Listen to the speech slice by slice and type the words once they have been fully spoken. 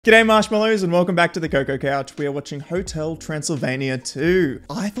G'day marshmallows and welcome back to the Cocoa Couch. We are watching Hotel Transylvania 2.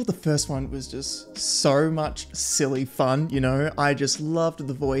 I thought the first one was just so much silly fun, you know? I just loved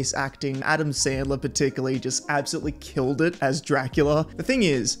the voice acting. Adam Sandler particularly just absolutely killed it as Dracula. The thing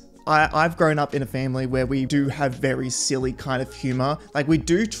is, I've grown up in a family where we do have very silly kind of humor. Like, we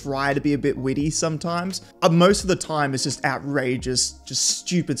do try to be a bit witty sometimes. Most of the time it's just outrageous, just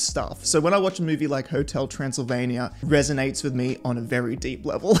stupid stuff. So when I watch a movie like Hotel Transylvania, it resonates with me on a very deep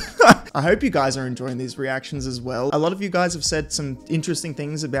level. I hope you guys are enjoying these reactions as well. A lot of you guys have said some interesting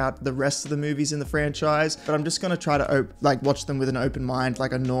things about the rest of the movies in the franchise, but I'm just gonna try to watch them with an open mind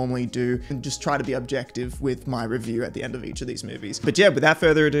like I normally do, and just try to be objective with my review at the end of each of these movies. But yeah, without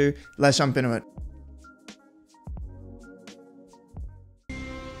further ado, let's jump into it.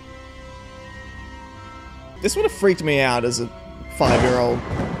 This would have freaked me out as a 5-year-old.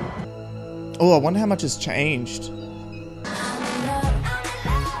 Oh, I wonder how much has changed.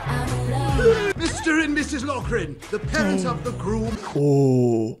 Mr. and Mrs. Lochran, the parents of the groom.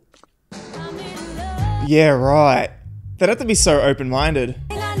 Oh. Yeah, right. They'd have to be so open-minded.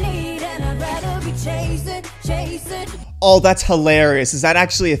 Oh, that's hilarious. Is that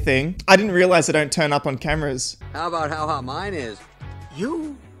actually a thing? I didn't realize they don't turn up on cameras. How about how hot mine is?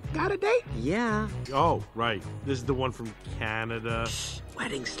 You got a date? Yeah. Oh, right. This is the one from Canada.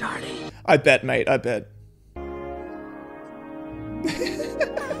 Wedding starting. I bet, mate. I bet.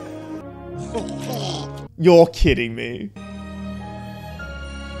 You're kidding me.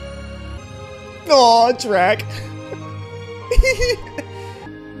 Oh, Drac.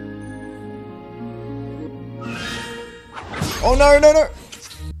 Oh, no, no, no.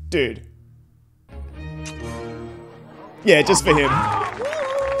 Dude. Yeah, just for him.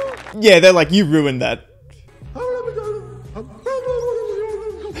 Yeah, they're like, you ruined that.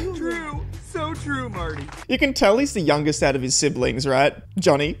 True. So true, Marty. You can tell he's the youngest out of his siblings, right?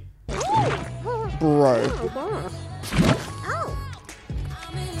 Johnny. Bro.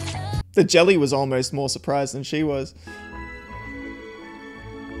 The jelly was almost more surprised than she was.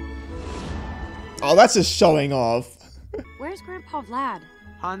 Oh, that's just showing off. Where's Grandpa Vlad?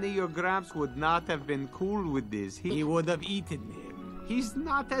 Honey, your Gramps would not have been cool with this. He would have eaten me. He's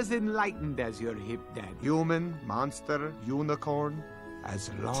not as enlightened as your hip dad. Human, monster, unicorn, as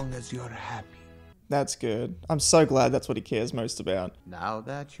long as you're happy. That's good. I'm so glad that's what he cares most about. Now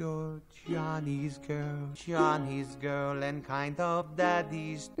that you're Johnny's girl, and kind of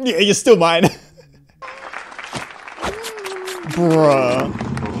daddy's... Yeah, you're still mine. Bruh.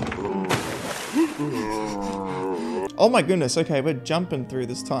 Oh my goodness, okay, we're jumping through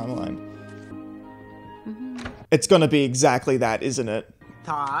this timeline. It's gonna be exactly that, isn't it?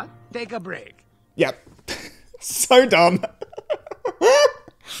 Todd, take a break. Yep. So dumb.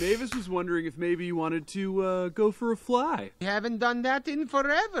 Mavis was wondering if maybe you wanted to go for a fly. You haven't done that in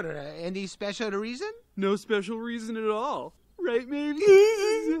forever. Any special reason? No special reason at all. Right, Mavis?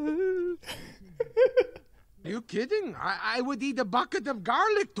 You kidding? I would eat a bucket of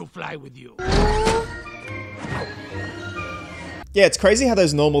garlic to fly with you. Yeah, it's crazy how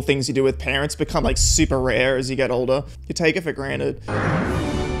those normal things you do with parents become like super rare as you get older. You take it for granted.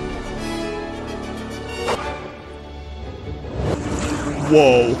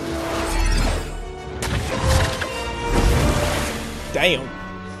 Whoa. Damn.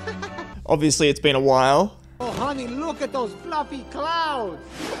 Obviously, it's been a while. Oh, honey, look at those fluffy clouds.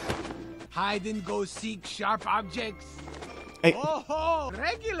 Hide and go seek sharp objects. Hey. Oh,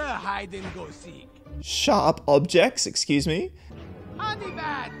 regular hide and go seek. Sharp objects, excuse me? Honey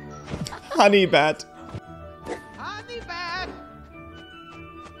bat. Honey bat. Honey bat.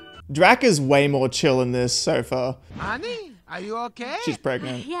 Drac is way more chill in this so far. Honey, are you okay? She's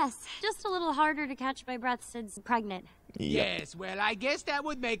pregnant. Yes, just a little harder to catch my breath since pregnant. Yep. Yes, well, I guess that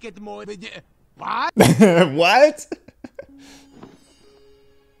would make it more... What? What?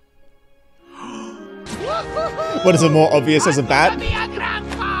 What is it, more obvious as a bat?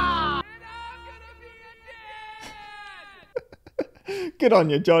 Good on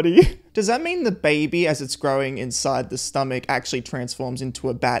you, Johnny. Does that mean the baby, as it's growing inside the stomach, actually transforms into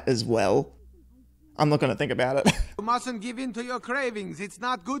a bat as well? I'm not gonna think about it. You mustn't give in to your cravings. It's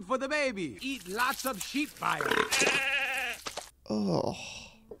not good for the baby. Eat lots of sheep fire. Oh.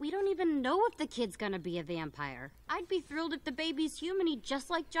 We don't even know if the kid's gonna be a vampire. I'd be thrilled if the baby's human-y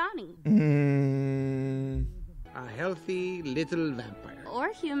just like Johnny. A healthy little vampire.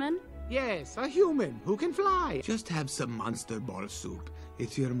 Or human. Yes, a human who can fly. Just have some monster ball soup.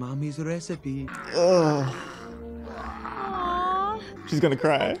 It's your mommy's recipe. Ugh. Aww. She's gonna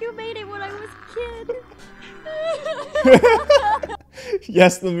cry. You made it when I was a kid.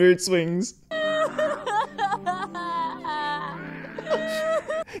 Yes, the mood swings.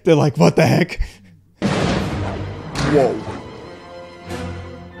 They're like, what the heck? Whoa.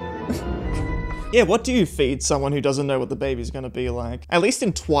 Yeah, what do you feed someone who doesn't know what the baby's gonna be like? At least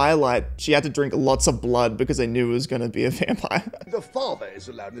in Twilight, she had to drink lots of blood because they knew it was gonna be a vampire. The father is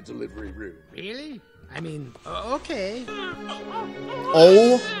allowed in the delivery room. Really? I mean, okay.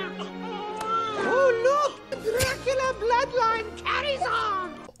 Oh, Oh, look! The Dracula bloodline carries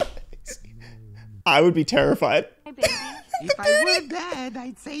on! I would be terrified. Hi, baby. If I were dad,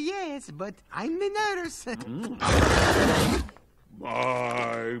 I'd say yes, but I'm the nurse.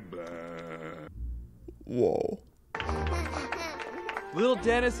 My bad. Whoa. Little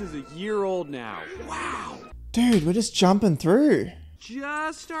Dennis is a year old now. Wow. Dude, we're just jumping through.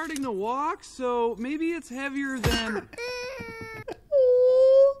 Just starting to walk, so maybe it's heavier than...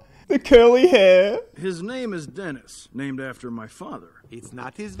 Ooh, the curly hair. His name is Dennis, named after my father. It's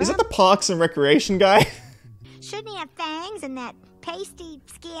not his Is that the Parks and Recreation guy? Shouldn't he have fangs and that pasty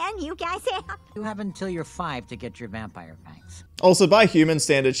skin you guys have? You have until you're 5 to get your vampire fangs. Also, by human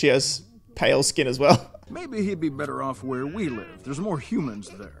standards, she has pale skin as well. Maybe he'd be better off where we live. There's more humans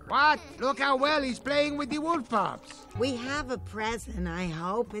there. What? Look how well he's playing with the wolf pups. We have a present. I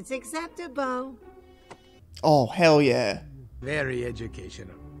hope it's acceptable. Oh, hell yeah. Very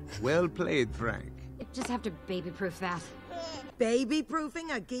educational. Well played, Frank. Just have to baby-proof that.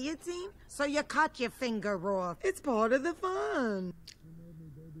 Baby-proofing a guillotine? So you cut your finger off. It's part of the fun.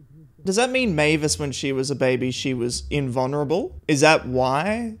 Does that mean Mavis, when she was a baby, she was invulnerable? Is that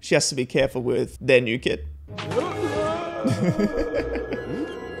why she has to be careful with their new kid?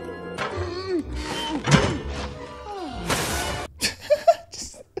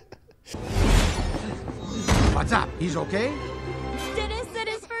 What's up? He's okay? Dennis said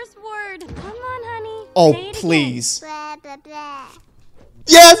his first word. Come on, honey. Oh, Say it please. Blah, blah, blah.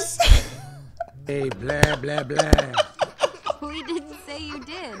 Yes! Hey, blah, blah, blah. again. We didn't say you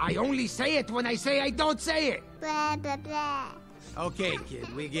did. I only say it when I say I don't say it. Blah, blah, blah. Okay,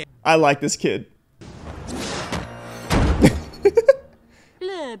 kid, we get... I like this kid.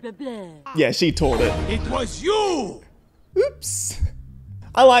 Blah, blah, blah. Yeah, she taught it. It was you! Oops.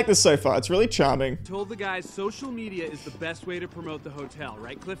 I like this so far. It's really charming. Told the guys social media is the best way to promote the hotel,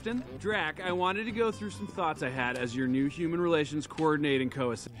 right, Clifton? Drac, I wanted to go through some thoughts I had as your new human relations coordinating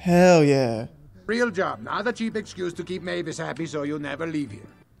co-assistant. Hell yeah. Real job, not a cheap excuse to keep Mavis happy so you'll never leave here.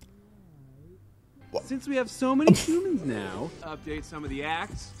 Since we have so many humans now, update some of the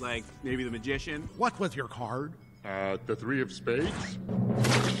acts, like maybe the magician. What was your card? The 3 of spades?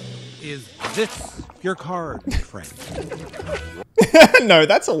 Is this your card, friend? No,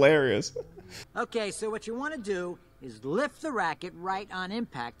 that's hilarious. Okay, so what you want to do is lift the racket right on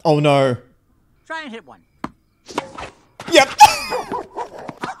impact. Oh no. Try and hit one. Yep.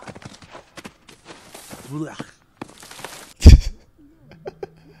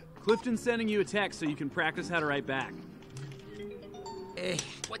 Clifton's sending you a text so you can practice how to write back.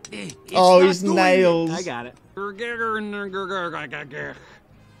 Oh, his nails. I got it.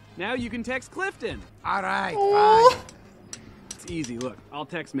 Now you can text Clifton. All right, Aw. fine. It's easy. Look, I'll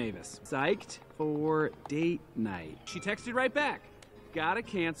text Mavis. Psyched for date night. She texted right back. Gotta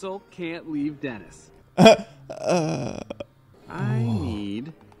cancel. Can't leave Dennis. I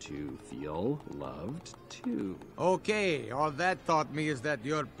need to feel loved too. Okay, all that taught me is that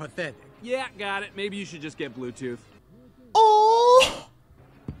you're pathetic. Yeah, got it. Maybe you should just get Bluetooth. Oh.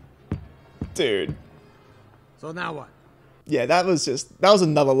 Dude. So now what? Yeah, that was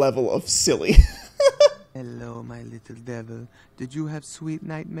another level of silly. Hello, my little devil. Did you have sweet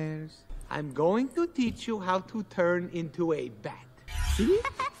nightmares? I'm going to teach you how to turn into a bat. See?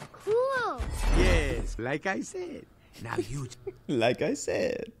 Cool. Yes, like I said. Now you... Like I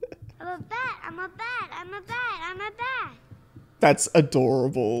said. I'm a bat. I'm a bat. I'm a bat. I'm a bat. That's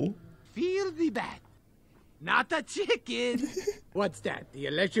adorable. feel the bat. Not a chicken. What's that? The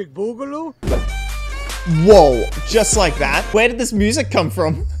electric boogaloo? Whoa, just like that? Where did this music come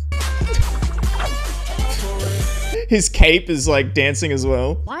from? His cape is like dancing as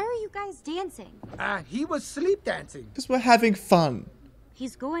well. Why are you guys dancing? He was sleep dancing. Because we're having fun.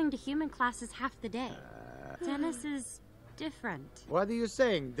 He's going to human classes half the day. Dennis is different. What are you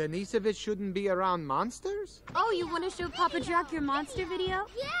saying? Denisovich shouldn't be around monsters? Oh, you want to show Papa Drac your monster video?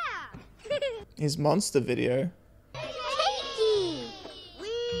 Yeah! His monster video. Cakey!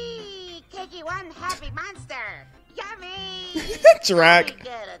 Wee! Cakey one happy monster! Yummy! Drac.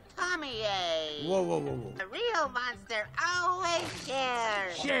 Get a tummy ache! Whoa, whoa, whoa, whoa. A real monster always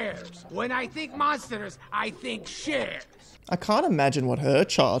shares! Shares. When I think monsters, I think shares. I can't imagine what her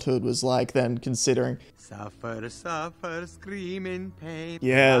childhood was like then, considering. Suffer, suffer, scream in pain.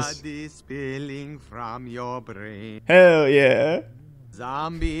 Yes. Blood is spilling from your brain. Hell yeah.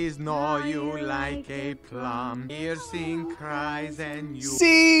 Zombies gnaw you like a plum, piercing cries and you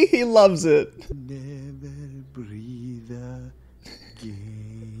See, he loves it. never breathe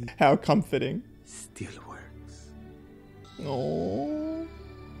again. How comforting. Still works. Oh.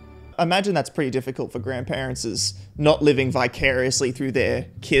 Imagine that's pretty difficult for grandparents, is not living vicariously through their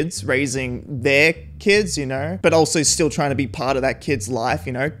kids, raising their kids, you know, but also still trying to be part of that kid's life,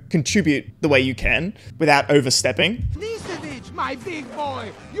 you know, contribute the way you can without overstepping. Nisevich, my big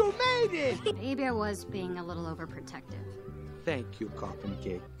boy, you made it! Maybe I was being a little overprotective. Thank you, Coffin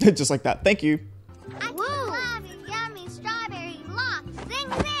Cake. Just like that. Thank you. I love your yummy strawberry lock.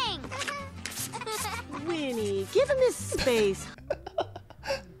 Zing, zing. Winnie, give him his space.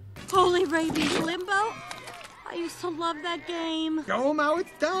 Holy rabies limbo? I used to love that game. Show him how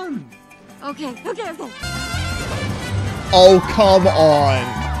it's done. Okay. Oh, come on.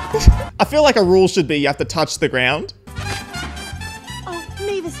 I feel like a rule should be you have to touch the ground. Oh,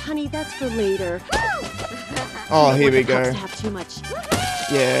 Mavis, honey, that's for later. Oh, here we go. Have too much.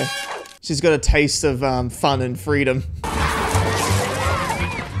 Yeah. She's got a taste of fun and freedom.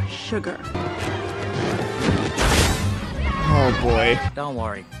 Sugar. Oh boy. Don't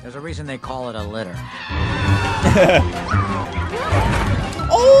worry. There's a reason they call it a litter.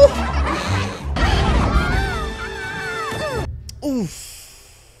 Oh!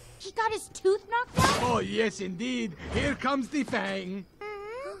 Oof. He got his tooth knocked out? Oh, yes, indeed. Here comes the fang.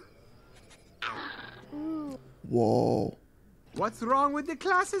 Whoa. What's wrong with the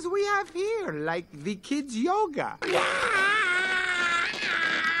classes we have here? Like the kids' yoga.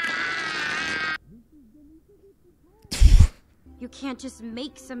 You can't just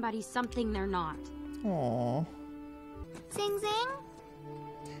make somebody something they're not. Aww. Zing, zing.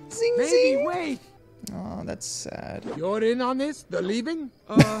 Zing, Baby, zing. wait. Oh, that's sad. You're in on this? The leaving?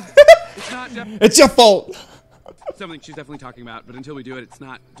 It's not It's your fault. something she's definitely talking about, but until we do it, it's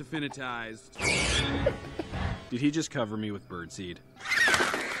not definitized. Did he just cover me with birdseed?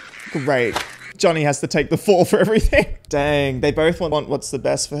 Great. Johnny has to take the fall for everything. Dang, they both want what's the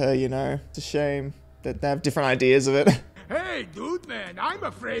best for her, you know? It's a shame that they have different ideas of it. Hey, dude, man, I'm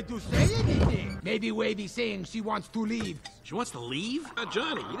afraid to say anything. Maybe Wavy's saying she wants to leave. She wants to leave?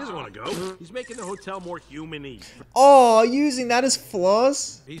 Johnny, he doesn't want to go. He's making the hotel more human-y. Oh, using that as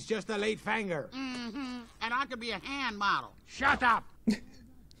flaws? He's just a late fanger. Mm-hmm. And I could be a hand model. Shut up.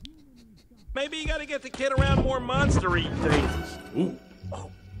 Maybe you gotta get the kid around more monster-y things. Ooh. Oh,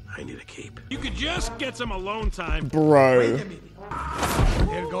 I need a cape. You could just get some alone time. Bro. Wait a minute.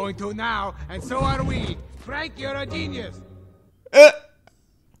 They're going to now, and so are we. Frank, you're a genius.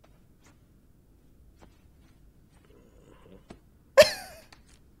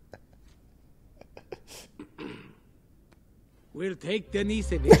 We'll take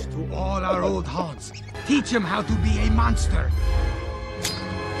Denisevich to all our old haunts. Teach him how to be a monster.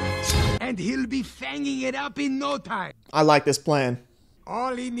 And he'll be fanging it up in no time. I like this plan.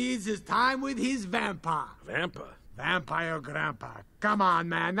 All he needs is time with his vampire. Vampa? Vampire grandpa. Come on,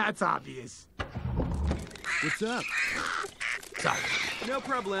 man, that's obvious. What's up? Sorry. No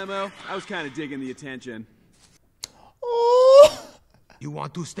problemo. I was kind of digging the attention. Oh. You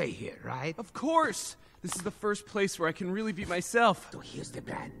want to stay here, right? Of course. This is the first place where I can really be myself. So here's the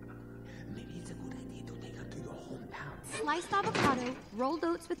plan. Maybe it's a good idea to take her to your hometown. Sliced avocado, rolled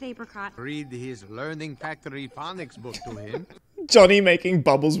oats with apricot. Read his Learning Factory phonics book to him. Johnny making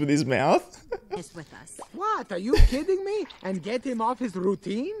bubbles with his mouth. Is with us. What? Are you kidding me? And get him off his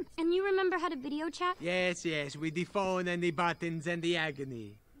routine? And you remember how to video chat? Yes, with the phone and the buttons and the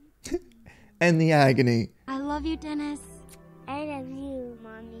agony. And the agony. I love you, Dennis. I love you,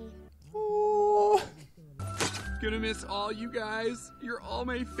 Mommy. Oh. Gonna miss all you guys. You're all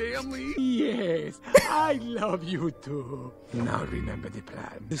my family. Yes, I love you too. Now remember the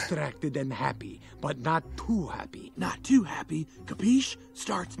plan. Distracted and happy, but not too happy. Not too happy. Capiche?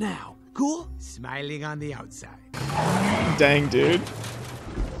 Starts now. Cool? Smiling on the outside. Dang, dude.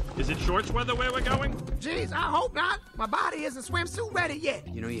 Is it shorts weather where we're going? Jeez, I hope not. My body isn't swimsuit ready yet.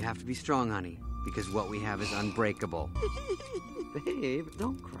 You know you have to be strong, honey, because what we have is unbreakable. Babe,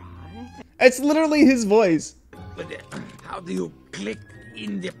 don't cry. It's literally his voice. But how do you click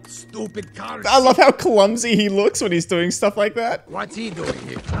in the stupid car? I love how clumsy he looks when he's doing stuff like that. What's he doing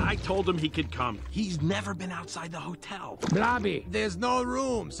here? I told him he could come. He's never been outside the hotel. Blobby, there's no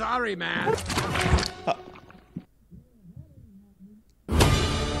room. Sorry, man.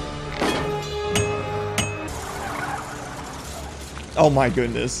 Oh my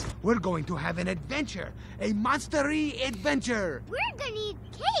goodness. We're going to have an adventure. A monster-y adventure. We're gonna eat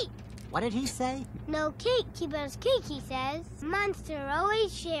cake. What did he say? No cake keep us cake, he says. Monster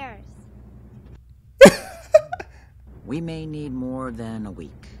always shares. We may need more than a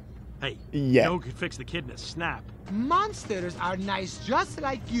week. Hey, yeah. no one could fix the kid in a snap. Monsters are nice just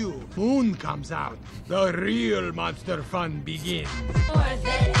like you. Moon comes out. The real monster fun begins.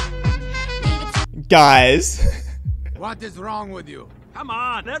 Guys. What is wrong with you? Come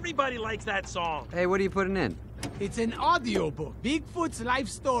on, everybody likes that song. Hey, what are you putting in? It's an audiobook. Bigfoot's life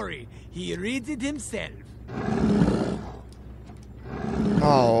story. He reads it himself.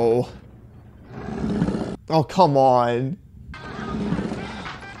 Oh. Oh, come on.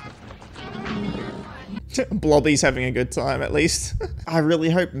 Blobby's having a good time, at least. I really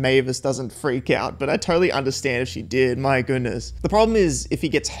hope Mavis doesn't freak out, but I totally understand if she did, my goodness. The problem is, if he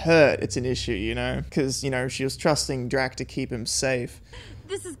gets hurt, it's an issue, you know? Because, you know, she was trusting Drac to keep him safe.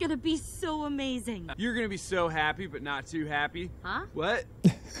 This is gonna be so amazing. You're gonna be so happy, but not too happy. Huh? What?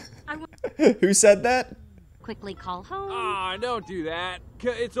 Who said that? Quickly call home. Ah, don't do that.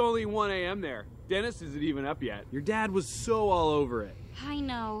 It's only 1 a.m. there. Dennis isn't even up yet. Your dad was so all over it. I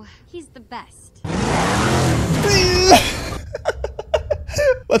know. He's the best.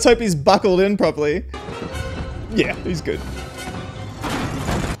 Let's hope he's buckled in properly. Yeah, he's good.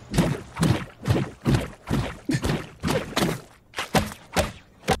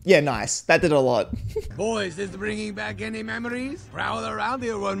 Yeah, nice. That did a lot. Boys, is bringing back any memories? Prowl around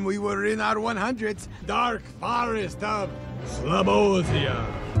here when we were in our 100s. Dark forest of Slabozia.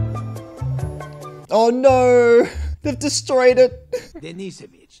 Oh no! They've destroyed it.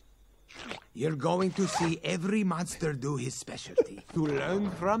 Denisovich, you're going to see every monster do his specialty. To learn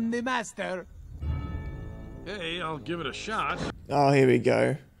from the master. Hey, I'll give it a shot. Oh, here we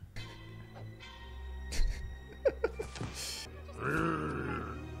go.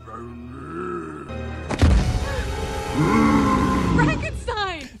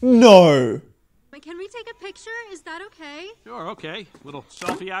 Frankenstein! No! Wait, can we take a picture? Is that okay? Sure, okay. Little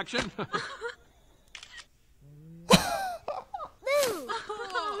selfie action.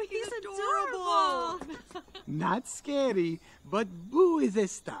 Oh, he's adorable. Not scary, but Boo is a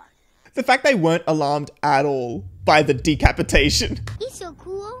star. The fact they weren't alarmed at all by the decapitation. He's so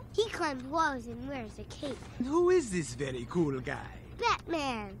cool. He climbs walls and wears a cape. Who is this very cool guy?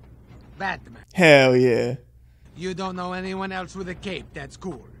 Batman. Batman. Hell yeah. You don't know anyone else with a cape that's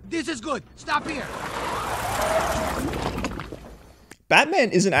cool. This is good. Stop here.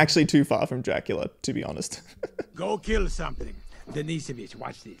 Batman isn't actually too far from Dracula, to be honest. Go kill something. Denisovich,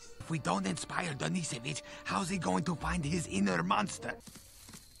 watch this. If we don't inspire Denisovich, how's he going to find his inner monster?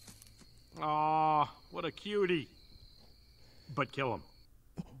 Aw, what a cutie. But kill him.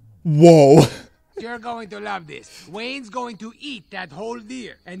 Whoa. You're going to love this. Wayne's going to eat that whole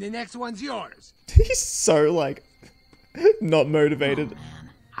deer, and the next one's yours. He's so, like, not motivated.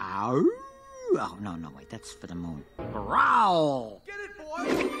 Ow. Oh, no, wait, that's for the moon. Growl! Get it,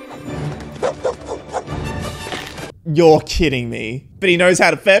 boy! You're kidding me. But he knows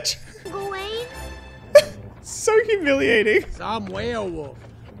how to fetch? Wayne? So humiliating. Some werewolf.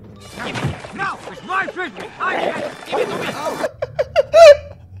 No, it's my frisbee. Give it to me.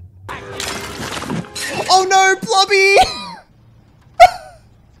 Oh no, Blobby!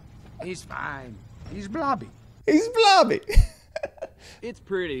 He's fine. He's blobby. He's Blobby. It's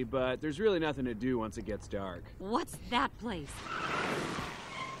pretty, but there's really nothing to do once it gets dark. What's that place?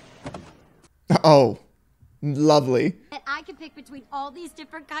 Oh, lovely. That I can pick between all these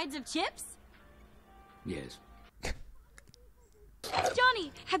different kinds of chips? Yes.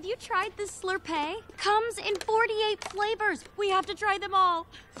 Johnny, have you tried this Slurpee? Comes in 48 flavors. We have to try them all.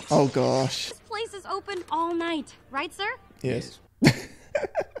 Oh gosh. This place is open all night. Right, sir? Yes.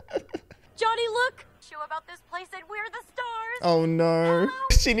 Johnny, look! Show about this place and we're the stars! Oh no.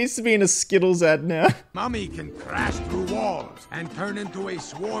 She needs to be in a Skittles ad now. Mummy can crash through walls and turn into a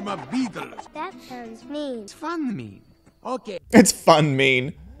swarm of beetles. That sounds mean. It's fun mean. Okay. It's fun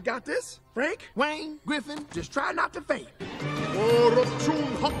mean. Got this? Frank, Wayne, Griffin, just try not to faint.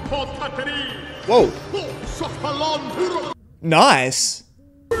 Whoa. Nice.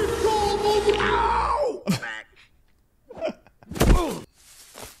 Ow!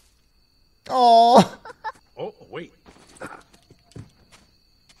 Oh. Oh, wait.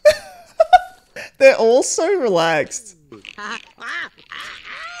 They're all so relaxed.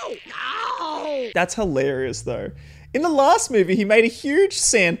 That's hilarious though. In the last movie, he made a huge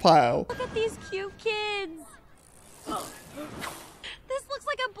sand pile. Look at these cute kids. This looks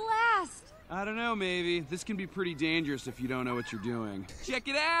like a blast. I don't know, maybe. This can be pretty dangerous if you don't know what you're doing. Check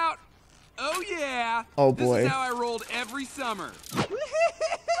it out! Oh yeah! Oh boy. This is how I rolled every summer.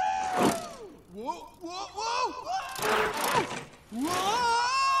 Whoa, whoa, whoa!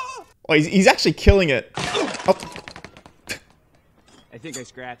 Whoa! Oh, he's actually killing it. Oh. I think I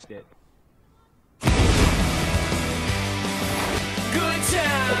scratched it.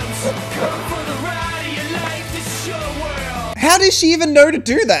 How does she even know to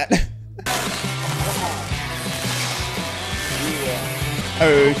do that?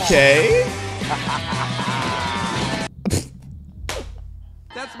 Okay.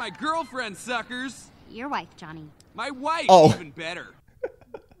 That's my girlfriend, suckers. Your wife, Johnny. My wife, Oh. even better.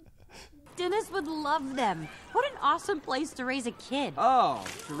 Dennis would love them. What an awesome place to raise a kid. Oh,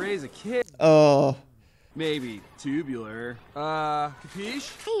 to raise a kid. Oh. Maybe tubular.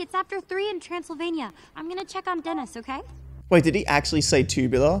 Capiche? Hey, it's after 3 in Transylvania. I'm gonna check on Dennis, okay? Wait, did he actually say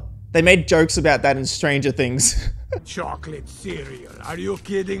tubular? They made jokes about that in Stranger Things. Chocolate cereal. Are you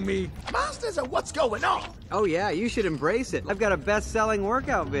kidding me? Masters, what's going on? Oh yeah, you should embrace it. I've got a best-selling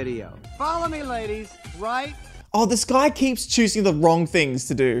workout video. Follow me, ladies. Right? Oh, this guy keeps choosing the wrong things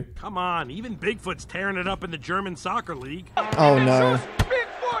to do. Come on, even Bigfoot's tearing it up in the German soccer league. Oh no.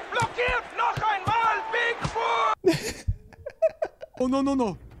 Bigfoot, blockiert noch einmal, Bigfoot! Oh,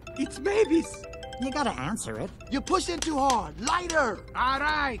 no. It's Mavis. You gotta answer it. You're pushing too hard. Lighter. All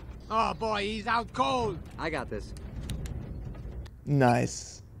right. Oh, boy, he's out cold. I got this.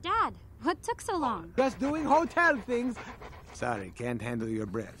 Nice. Dad, what took so long? Just doing hotel things. Sorry, can't handle your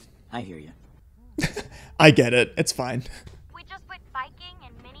breath. I hear you. I get it. It's fine. We just went biking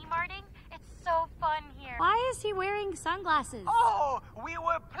and mini-marting. It's so fun here. Why is he wearing sunglasses? Oh, we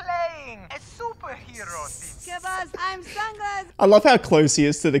were playing a superhero thing. Give us, I'm sunglasses. I love how close he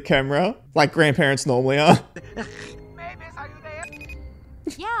is to the camera, like grandparents normally are. Mavis, are you there?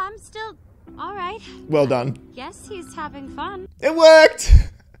 Yeah, I'm still... All right. Well done. Guess he's having fun. It worked!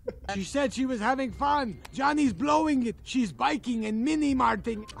 She said she was having fun. Johnny's blowing it. She's biking and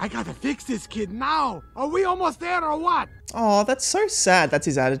mini-marting. I gotta fix this kid now. Are we almost there or what? Oh, that's so sad. That's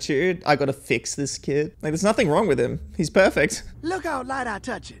his attitude. I gotta fix this kid. Like, there's nothing wrong with him. He's perfect. Look how light I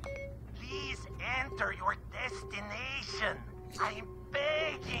touch it. Please enter your destination. I'm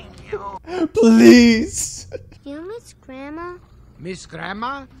begging you. Please. You miss Grandma? Miss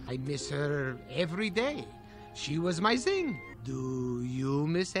Grandma? I miss her every day. She was my zing. Do you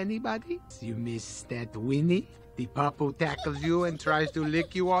miss anybody? You miss that Winnie? The pup who tackles you and tries to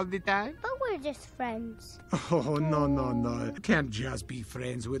lick you all the time? But we're just friends. Oh, no. Can't just be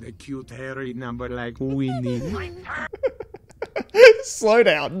friends with a cute hairy number like Winnie. Slow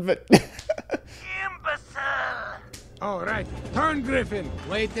down, but... Imbecile! All right, turn Griffin.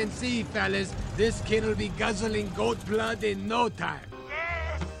 Wait and see, fellas. This kid will be guzzling goat blood in no time.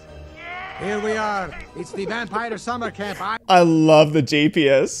 Here we are. It's the Vampire Summer Camp. I love the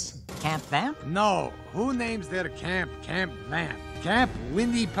GPS. Camp Vamp? No. Who names their camp Camp Vamp? Camp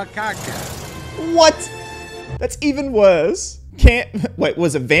Winnie Pakaka. What? That's even worse. Camp... Wait,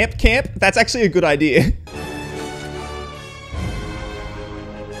 was it Vamp Camp? That's actually a good idea.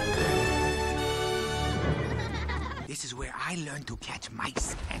 This is where I learned to catch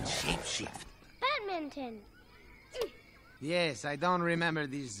mice and shapeshift. Badminton. Yes, I don't remember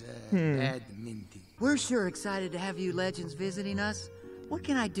these badminton. We're sure excited to have you legends visiting us. What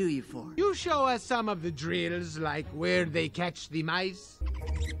can I do you for? You show us some of the drills, like where they catch the mice.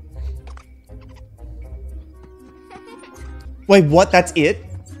 Wait, what? That's it?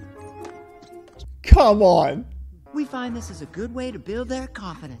 Come on. We find this is a good way to build their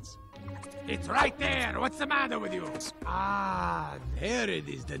confidence. It's right there. What's the matter with you? Ah, there it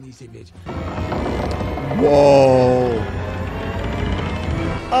is, Denisovich. Whoa.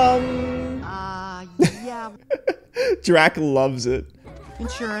 Yeah. Drac loves it.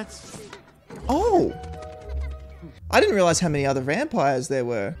 Insurance. Oh. I didn't realize how many other vampires there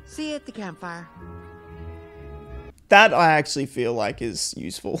were. See you at the campfire. That I actually feel like is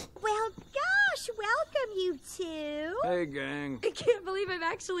useful. Well, gosh, welcome you two. Hey, gang. I can't believe I'm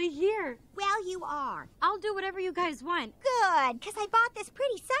actually here. Well, you are. I'll do whatever you guys want. Good, because I bought this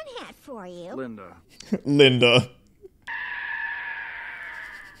pretty sun hat for you. Linda. Linda.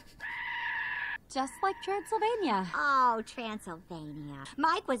 Just like Transylvania. Oh, Transylvania.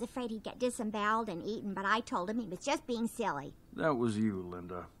 Mike was afraid he'd get disemboweled and eaten, but I told him he was just being silly. That was you,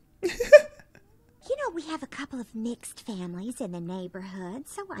 Linda. You know, we have a couple of mixed families in the neighborhood,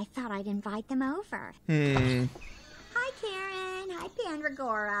 so I thought I'd invite them over. Hi, Karen. Hi,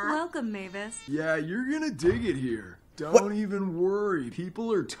 Pandragora. Welcome, Mavis. Yeah, you're gonna dig it here. Don't even worry. People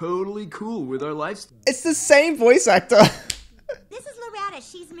are totally cool with our lifestyle. It's the same voice actor. This is Loretta.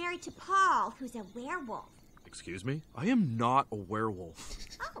 She's married to Paul, who's a werewolf. Excuse me? I am not a werewolf.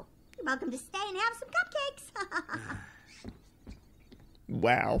 Oh, you're welcome to stay and have some cupcakes.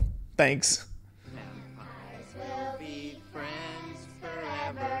 Wow. Thanks. Vampires will be friends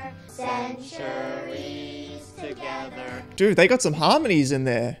forever, centuries together. Dude, they got some harmonies in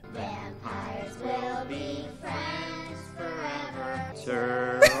there. Vampires will be friends forever.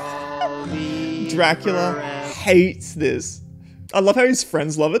 Dracula hates this. I love how his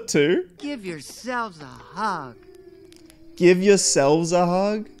friends love it too. Give yourselves a hug. Give yourselves a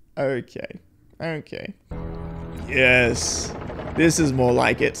hug? Okay. Okay. Yes. This is more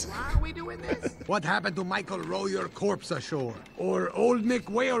like it. Why are we doing this? What happened to Michael row your corpse ashore? Or old Nick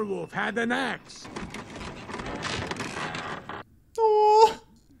Werewolf had an axe? Oh.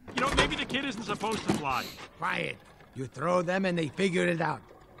 You know, maybe the kid isn't supposed to fly. Quiet. You throw them and they figure it out.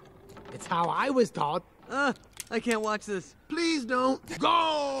 It's how I was taught. I can't watch this. Please don't.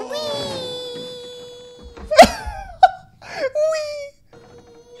 Go! Whee!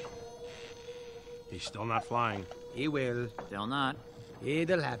 He's still not flying. He will. Still not.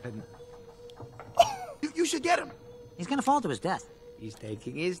 It'll happen. You should get him. He's gonna fall to his death. He's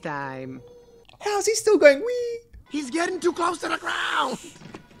taking his time. How's he still going wee? He's getting too close to the ground.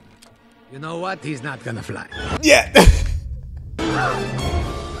 You know what? He's not gonna fly. Yeah.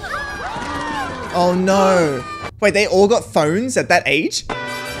 Oh no. Wait, they all got phones at that age?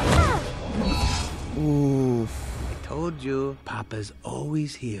 Ooh. I told you, Papa's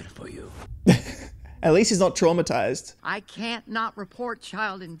always here for you. At least he's not traumatized. I can't not report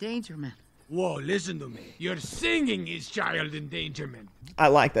child endangerment. Whoa, listen to me. Your singing is child endangerment. I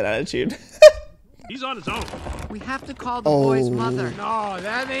like that attitude. He's on his own. We have to call the boy's mother. No,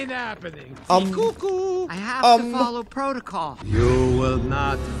 that ain't happening. Cuckoo. I have to follow protocol. You will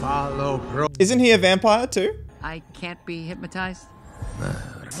not follow protocol. Isn't he a vampire too? I can't be hypnotized.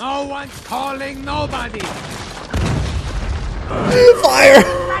 No one's calling nobody. Fire!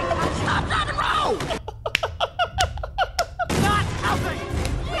 Stop on the road! Not helping!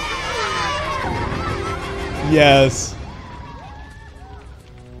 Yes.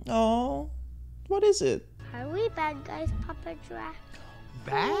 Oh, what is it? Are we bad guys, Papa Drac?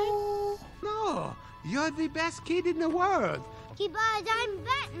 Bad? No, you're the best kid in the world. Because I'm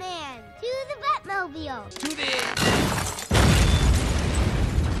Batman. To the Batmobile. To the...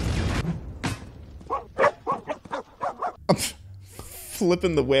 I'm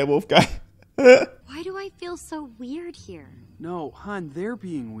flipping the werewolf guy. Why do I feel so weird here? No, hun, they're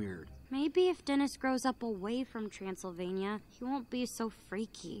being weird. Maybe if Dennis grows up away from Transylvania, he won't be so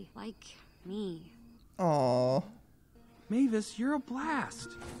freaky like me. Aww. Mavis, you're a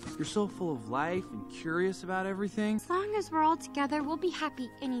blast. You're so full of life and curious about everything. As long as we're all together, we'll be happy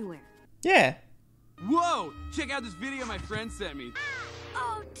anywhere. Yeah. Whoa! Check out this video my friend sent me.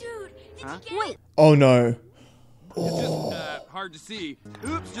 Oh, dude! Did Huh? you get Wait! Oh no. It's just hard to see.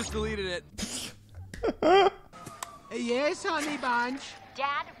 Oops, just deleted it. Yes, honey bunch.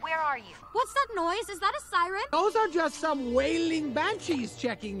 Dad, where are you? What's that noise? Is that a siren? Those are just some wailing banshees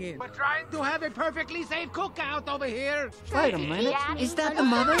checking in. We're trying to have a perfectly safe cookout over here. Wait a minute. Is that the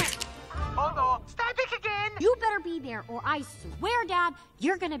mother? Oh no, stop it again. You better be there, or I swear, Dad,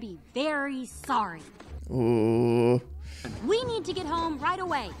 you're gonna be very sorry. Ooh. We need to get home right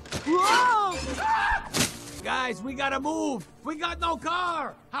away. Whoa! Guys, we gotta move. We got no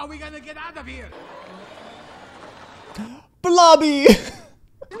car. How are we gonna get out of here? Blobby!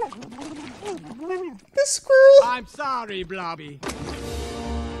 The squirrel! I'm sorry, Blobby.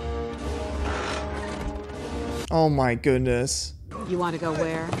 Oh my goodness. You want to go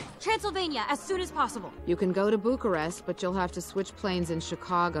where? Transylvania, as soon as possible. You can go to Bucharest, but you'll have to switch planes in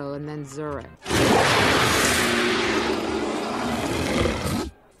Chicago and then Zurich.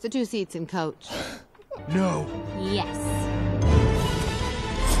 So 2 seats in coach. No. Yes.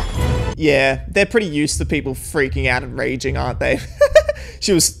 Yeah, they're pretty used to people freaking out and raging, aren't they?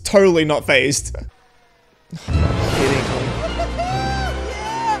 She was totally not fazed. Kidding.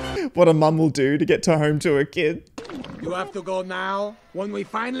 What a mum will do to get to home to her kid. You have to go now, when we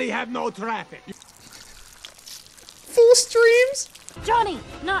finally have no traffic. Full streams? Johnny,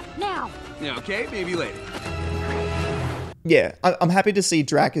 not now. Yeah, okay, maybe later. Yeah, I'm happy to see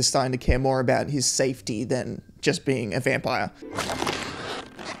Drac is starting to care more about his safety than just being a vampire.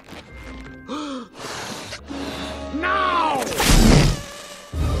 No!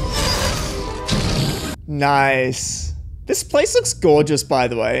 Nice. This place looks gorgeous, by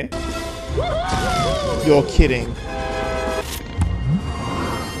the way. You're kidding.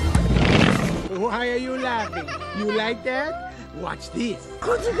 Why are you laughing? You like that? Watch this.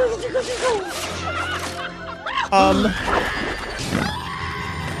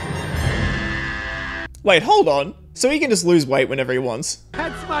 Wait, hold on. So he can just lose weight whenever he wants.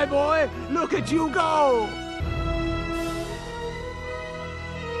 That's my boy. Look at you go.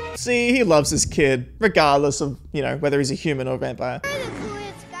 See, he loves his kid, regardless of, you know, whether he's a human or a vampire. You're the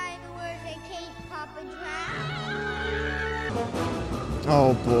coolest guy in the world, I can't, Papa Drac.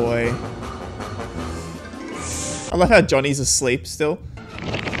 Oh boy. I love how Johnny's asleep still.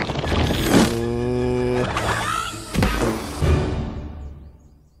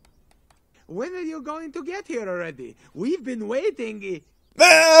 going to get here already? We've been waiting.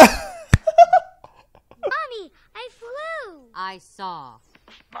 Mommy, I flew. I saw.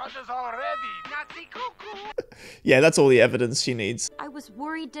 Mother's already. Nazi cuckoo. Yeah, that's all the evidence she needs. I was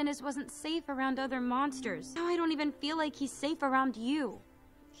worried Dennis wasn't safe around other monsters. Now I don't even feel like he's safe around you.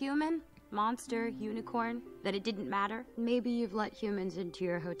 Human, monster, unicorn, that it didn't matter. Maybe you've let humans into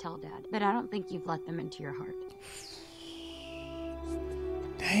your hotel, Dad, but I don't think you've let them into your heart.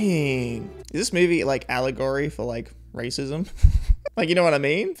 Dang. Is this movie like allegory for like racism? Like, you know what I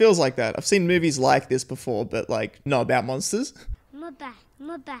mean? Feels like that. I've seen movies like this before, but like not about monsters. I'm a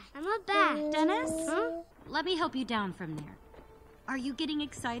bat. Dennis? Huh? Let me help you down from there. Are you getting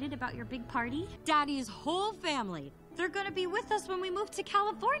excited about your big party? Daddy's whole family. They're gonna be with us when we move to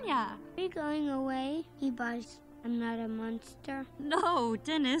California. Are you going away? He buys. I'm not a monster. No,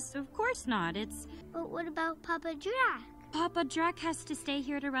 Dennis, of course not. But what about Papa Drac? Papa Drac has to stay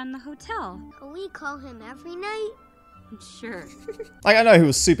here to run the hotel. Can we call him every night? Sure. Like, I know he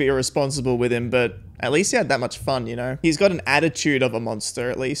was super irresponsible with him, but at least he had that much fun, you know? He's got an attitude of a monster,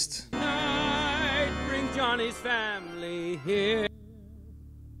 at least. Night, bring Johnny's family here.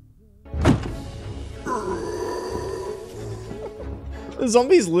 The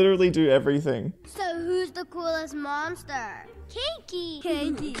zombies literally do everything. So who's the coolest monster? Cakey.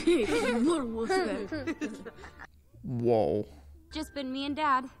 Whoa. Just been me and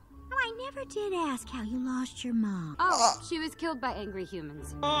Dad. Oh, I never did ask how you lost your mom. Oh, she was killed by angry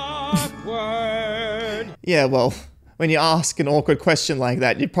humans. Awkward. Yeah, well, when you ask an awkward question like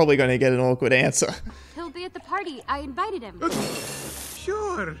that, you're probably going to get an awkward answer. He'll be at the party. I invited him.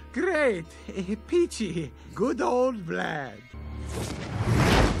 Sure, great. Peachy, good old Vlad.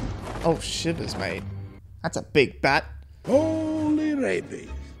 Oh, shivers, mate. That's a big bat. Holy rabies.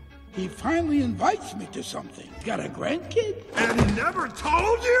 He finally invites me to something. Got a grandkid? And he never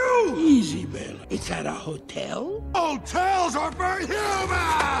told you? Easy, Bill. It's at a hotel? Hotels are for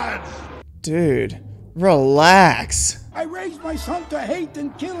humans! Dude, relax. I raised my son to hate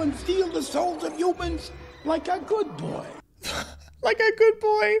and kill and steal the souls of humans like a good boy. Like a good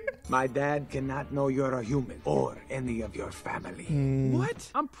boy. My dad cannot know you're a human or any of your family.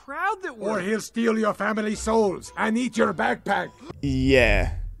 What? I'm proud that we're... Or he'll steal your family souls and eat your backpack.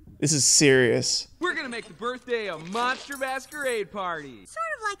 Yeah, this is serious. We're gonna make the birthday a monster masquerade party.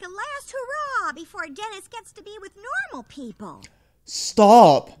 Sort of like a last hurrah before Dennis gets to be with normal people.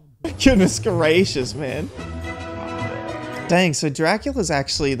 Stop. Goodness gracious, man. Dang, so Dracula's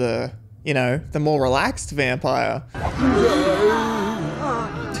actually the, you know, the more relaxed vampire.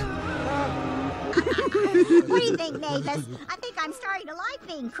 What do you think, Mavis? I think I'm starting to like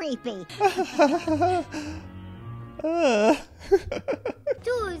being creepy. To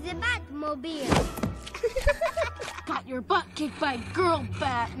the Batmobile. Got your butt kicked by a girl,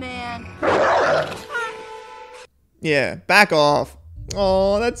 Batman. Yeah, back off.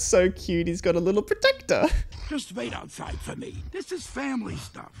 Oh, that's so cute. He's got a little protector. Just wait outside for me. This is family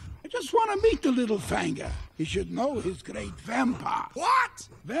stuff. I just want to meet the little fanger. He should know his great vampire. What?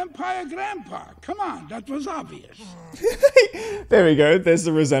 Vampire Grandpa. Come on, that was obvious. There we go. There's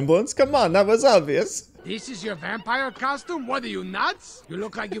the resemblance. Come on, that was obvious. This is your vampire costume? What are you, nuts? You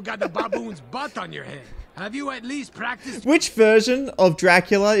look like you got the baboon's butt on your head. Have you at least practiced? Which version of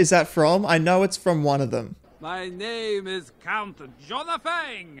Dracula is that from? I know it's from one of them. My name is Count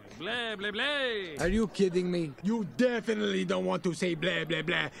Jonathan. Blah, blah, blah. Are you kidding me? You definitely don't want to say blah, blah,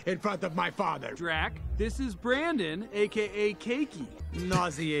 blah in front of my father. Drac, this is Brandon, a.k.a. Cakey.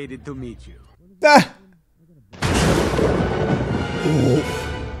 Nauseated to meet you. Ah.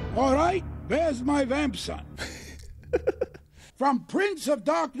 All right, there's my vamp son. From Prince of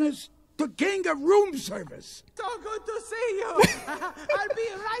Darkness to King of Room Service. So good to see you. I'll be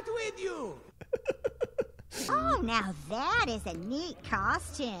right with you. Oh, now that is a neat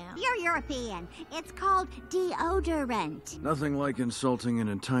costume. You're European. It's called deodorant. Nothing like insulting an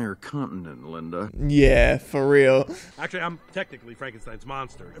entire continent, Linda. Yeah, for real. Actually, I'm technically Frankenstein's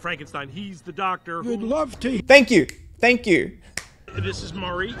monster. Frankenstein, he's the doctor who... You'd love to. Thank you. Thank you. This is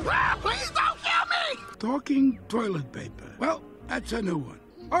Maury. Please don't kill me! Talking toilet paper. Well, that's a new one.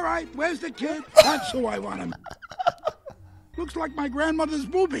 All right, where's the kid? That's who I want him. Looks like my grandmother's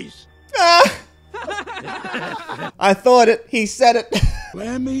boobies. Ah. I thought it. He said it.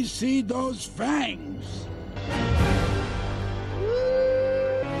 Let me see those fangs.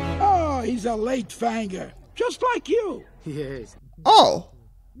 Oh, he's a late fanger. Just like you. Yes. Oh,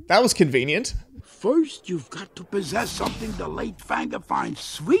 that was convenient. First, you've got to possess something the late fanger finds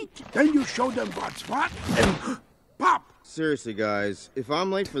sweet. Then you show them what's what, and pop. Seriously, guys, if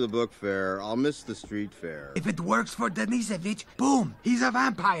I'm late for the book fair, I'll miss the street fair. If it works for Denisevich, boom, he's a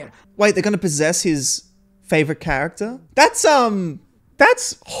vampire. Wait, they're gonna possess his favorite character? That's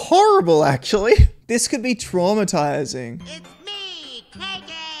horrible, actually. This could be traumatizing. It's me,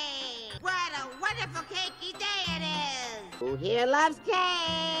 KK. What a wonderful cakey day it is. Who here loves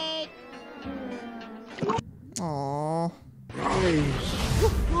cake? Aww.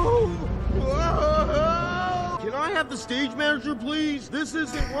 Can I have the stage manager, please? This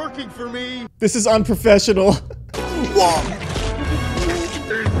isn't working for me. This is unprofessional.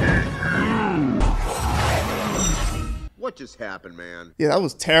 What just happened, man? Yeah, that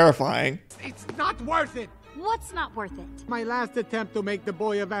was terrifying. It's not worth it. What's not worth it? My last attempt to make the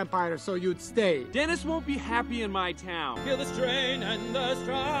boy a vampire so you'd stay. Dennis won't be happy in my town. Feel the strain and the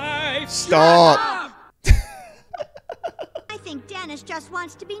strife. Stop. I think Dennis just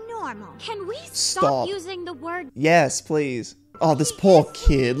wants to be normal. Can we Stop. stop using the word? Yes, please. Oh, this poor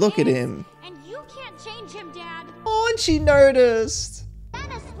kid. Look at him. And you can't change him, Dad. Oh, and she noticed.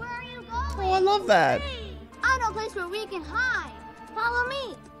 Dennis, where are you going? Oh, I love that. I know a place where we can hide. Follow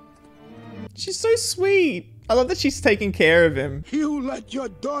me. She's so sweet. I love that she's taking care of him. You let your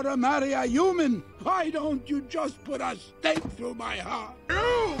daughter marry a human. Why don't you just put a stake through my heart?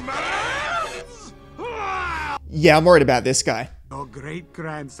 Humans! Yeah, I'm worried about this guy. Your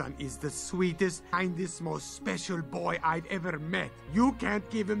great-grandson is the sweetest, kindest, most special boy I've ever met. You can't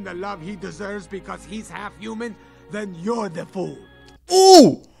give him the love he deserves because he's half human, then you're the fool.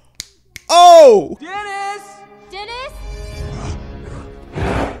 Ooh! Oh! Dennis! Dennis?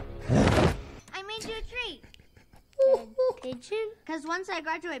 I made you a treat. Pigeon? Because once I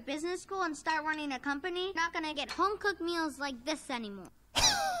graduate business school and start running a company, I'm not gonna get home-cooked meals like this anymore.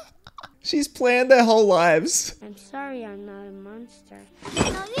 She's planned their whole lives. I'm sorry I'm not a monster.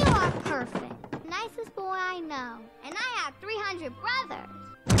 No, you are perfect. Nicest boy I know. And I have 300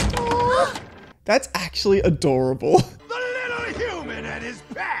 brothers. That's actually adorable. The little human and his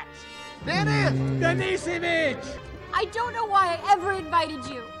pet! Dennis! Denisevich! I don't know why I ever invited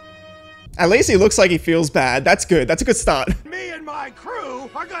you. At least he looks like he feels bad. That's good. That's a good start. Me and my crew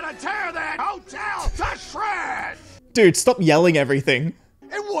are gonna tear that hotel to shreds! Dude, stop yelling everything.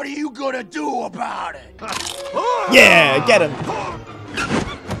 And what are you gonna do about it? Yeah, get him.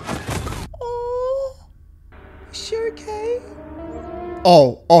 Oh, is she okay?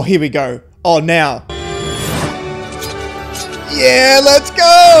 Oh, here we go. Oh, now. Yeah, let's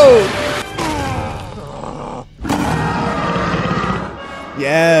go.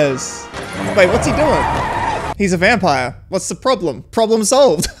 Yes. Wait, what's he doing? He's a vampire. What's the problem? Problem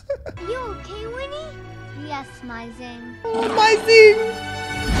solved. You okay, Winnie? Yes, my Zing. Oh, my Zing.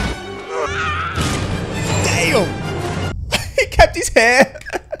 Damn! He kept his hair.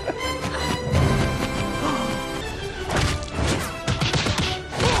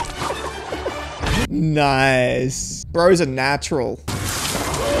 Nice. Bro's a natural.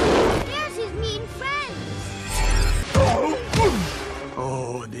 There's his mean friends.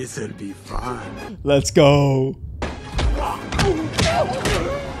 Oh, this'll be fun. Let's go.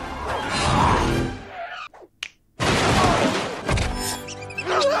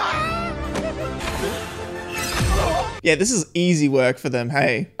 Yeah, this is easy work for them,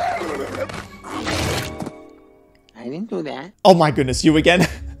 hey. I didn't do that. Oh my goodness, you again?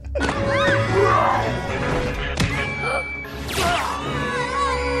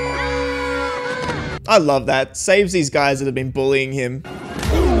 I love that. Saves these guys that have been bullying him.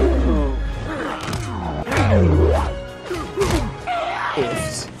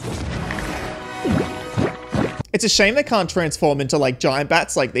 Oofs. It's a shame they can't transform into like giant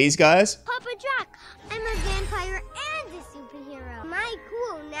bats like these guys. Papa Drac, I'm a vampire and a superhero. Am I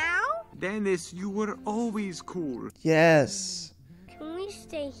cool now? Dennis, you were always cool. Yes. Can we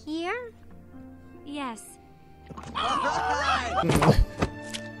stay here? Yes.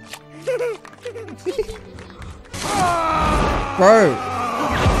 Bro,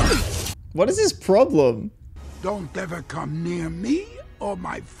 what is his problem? Don't ever come near me or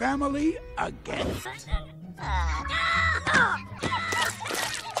my family again.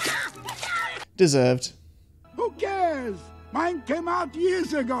 Deserved. Who cares? Mine came out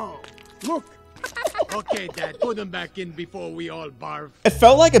years ago. Look. Okay, Dad, put him back in before we all barf. It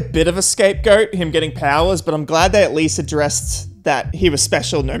felt like a bit of a scapegoat, him getting powers, but I'm glad they at least addressed that he was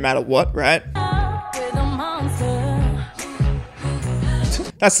special no matter what, right?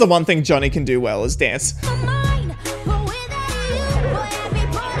 That's the one thing Johnny can do well, is dance.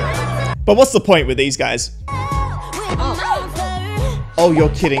 But what's the point with these guys? Oh, you're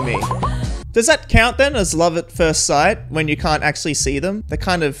kidding me. Does that count then as love at first sight when you can't actually see them? That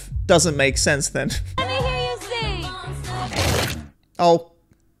kind of doesn't make sense then. Let me hear you sing. Oh.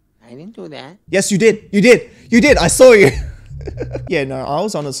 I didn't do that. Yes, you did. You did. You did. I saw you. Yeah, no, I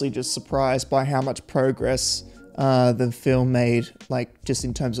was honestly just surprised by how much progress the film made, like, just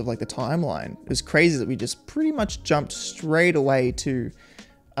in terms of, like, the timeline. It was crazy that we just pretty much jumped straight away to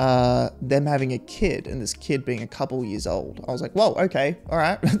them having a kid, and this kid being a couple years old. I was like, whoa, okay, all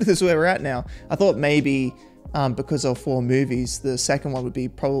right, this is where we're at now. I thought maybe because of 4 movies, the second one would be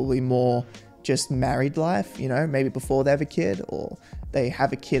probably more just married life, you know, maybe before they have a kid, or they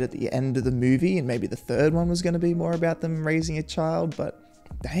have a kid at the end of the movie, and maybe the third one was going to be more about them raising a child. But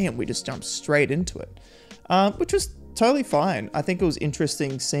damn, we just jumped straight into it, which was totally fine. I think it was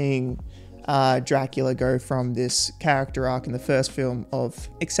interesting seeing Dracula go from this character arc in the first film of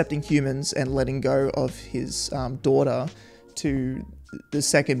accepting humans and letting go of his daughter, to the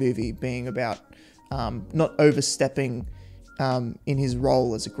second movie being about not overstepping in his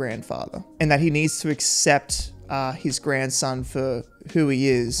role as a grandfather, and that he needs to accept his grandson for who he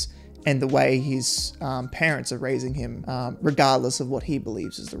is and the way his parents are raising him, regardless of what he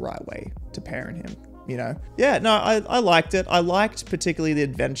believes is the right way to parent him. You know? Yeah, no, I liked it. I liked particularly the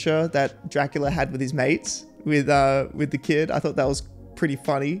adventure that Dracula had with his mates, with the kid. I thought that was pretty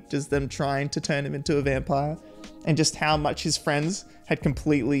funny, just them trying to turn him into a vampire, and just how much his friends had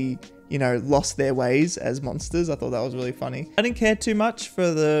completely, you know, lost their ways as monsters. I thought that was really funny. I didn't care too much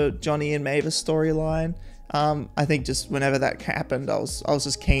for the Johnny and Mavis storyline. I think just whenever that happened, I was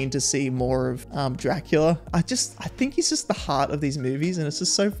just keen to see more of Dracula. I think he's just the heart of these movies, and it's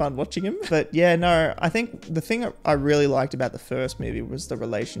just so fun watching him. But yeah, no, I think the thing I really liked about the first movie was the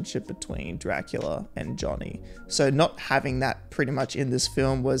relationship between Dracula and Johnny. So not having that pretty much in this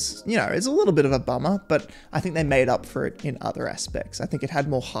film was, you know, it's a little bit of a bummer, but I think they made up for it in other aspects. I think it had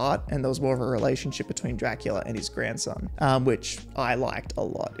more heart, and there was more of a relationship between Dracula and his grandson, which I liked a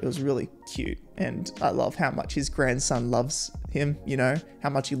lot. It was really cute. And I love how much his grandson loves him, you know,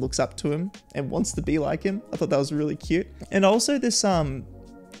 how much he looks up to him and wants to be like him. I thought that was really cute. And also this,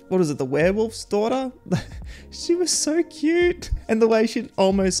 what is it, the werewolf's daughter? She was so cute. And the way she'd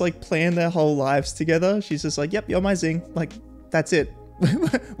almost like planned their whole lives together. She's just like, yep, you're my Zing. Like, that's it.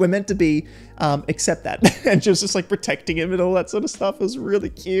 We're meant to be, accept that. And she was just like protecting him and all that sort of stuff. It was really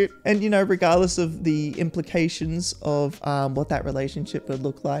cute. And, you know, regardless of the implications of what that relationship would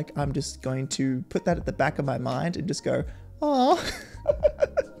look like, I'm just going to put that at the back of my mind and just go, oh,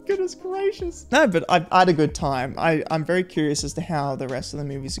 goodness gracious. No, but I had a good time. I'm very curious as to how the rest of the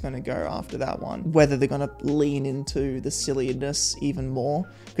movies are going to go after that one. Whether they're going to lean into the silliness even more.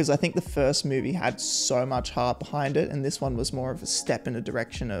 Because I think the first movie had so much heart behind it, and this one was more of a step in a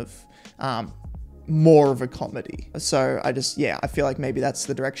direction of more of a comedy. So I feel like maybe that's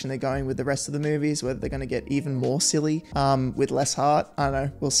the direction they're going with the rest of the movies, whether they're going to get even more silly with less heart. I don't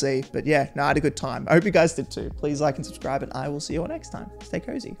know, we'll see. But yeah, no, I had a good time. I hope you guys did too. Please like and subscribe, and I will see you all next time. Stay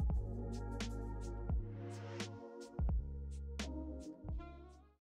cozy.